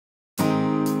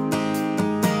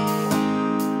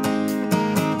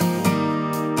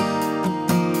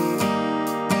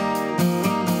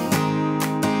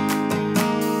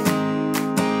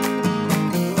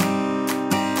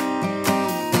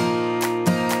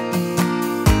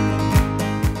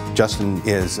Justin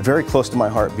is very close to my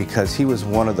heart because he was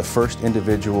one of the first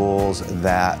individuals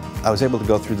that I was able to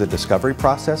go through the discovery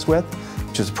process with,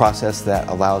 which is a process that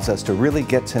allows us to really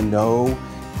get to know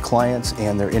clients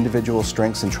and their individual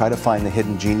strengths and try to find the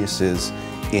hidden geniuses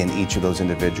in each of those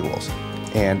individuals.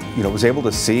 And was able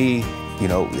to see,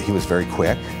 he was very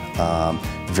quick,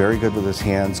 very good with his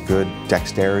hands, good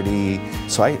dexterity.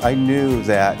 So I knew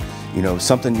that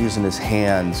something using his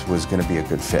hands was going to be a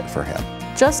good fit for him.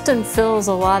 Justin fills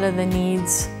a lot of the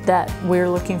needs that we're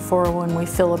looking for when we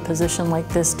fill a position like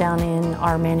this down in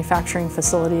our manufacturing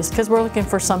facilities, because we're looking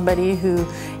for somebody who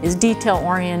is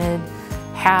detail-oriented,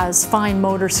 has fine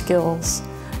motor skills,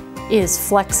 is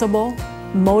flexible,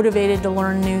 motivated to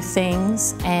learn new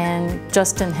things, and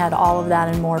Justin had all of that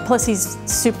and more. Plus, he's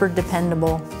super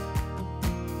dependable.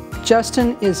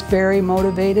 Justin is very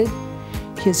motivated.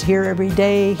 He's here every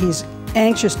day. He's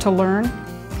anxious to learn.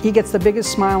 He gets the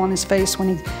biggest smile on his face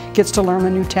when he gets to learn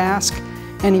a new task,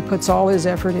 and he puts all his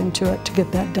effort into it to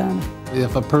get that done.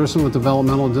 If a person with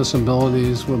developmental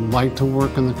disabilities would like to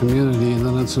work in the community,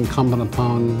 then it's incumbent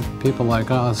upon people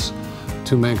like us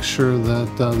to make sure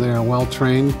that they are well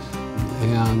trained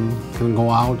and can go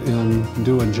out and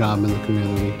do a job in the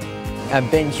community.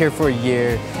 I've been here for a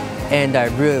year and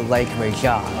I really like my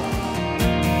job.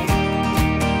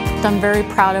 I'm very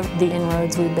proud of the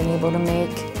inroads we've been able to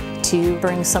make to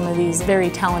bring some of these very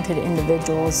talented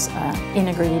individuals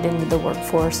integrated into the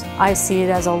workforce. I see it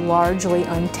as a largely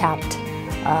untapped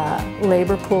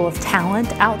labor pool of talent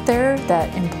out there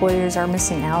that employers are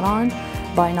missing out on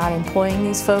by not employing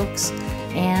these folks.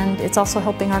 And it's also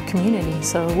helping our community,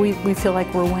 so we feel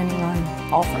like we're winning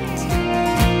on all fronts.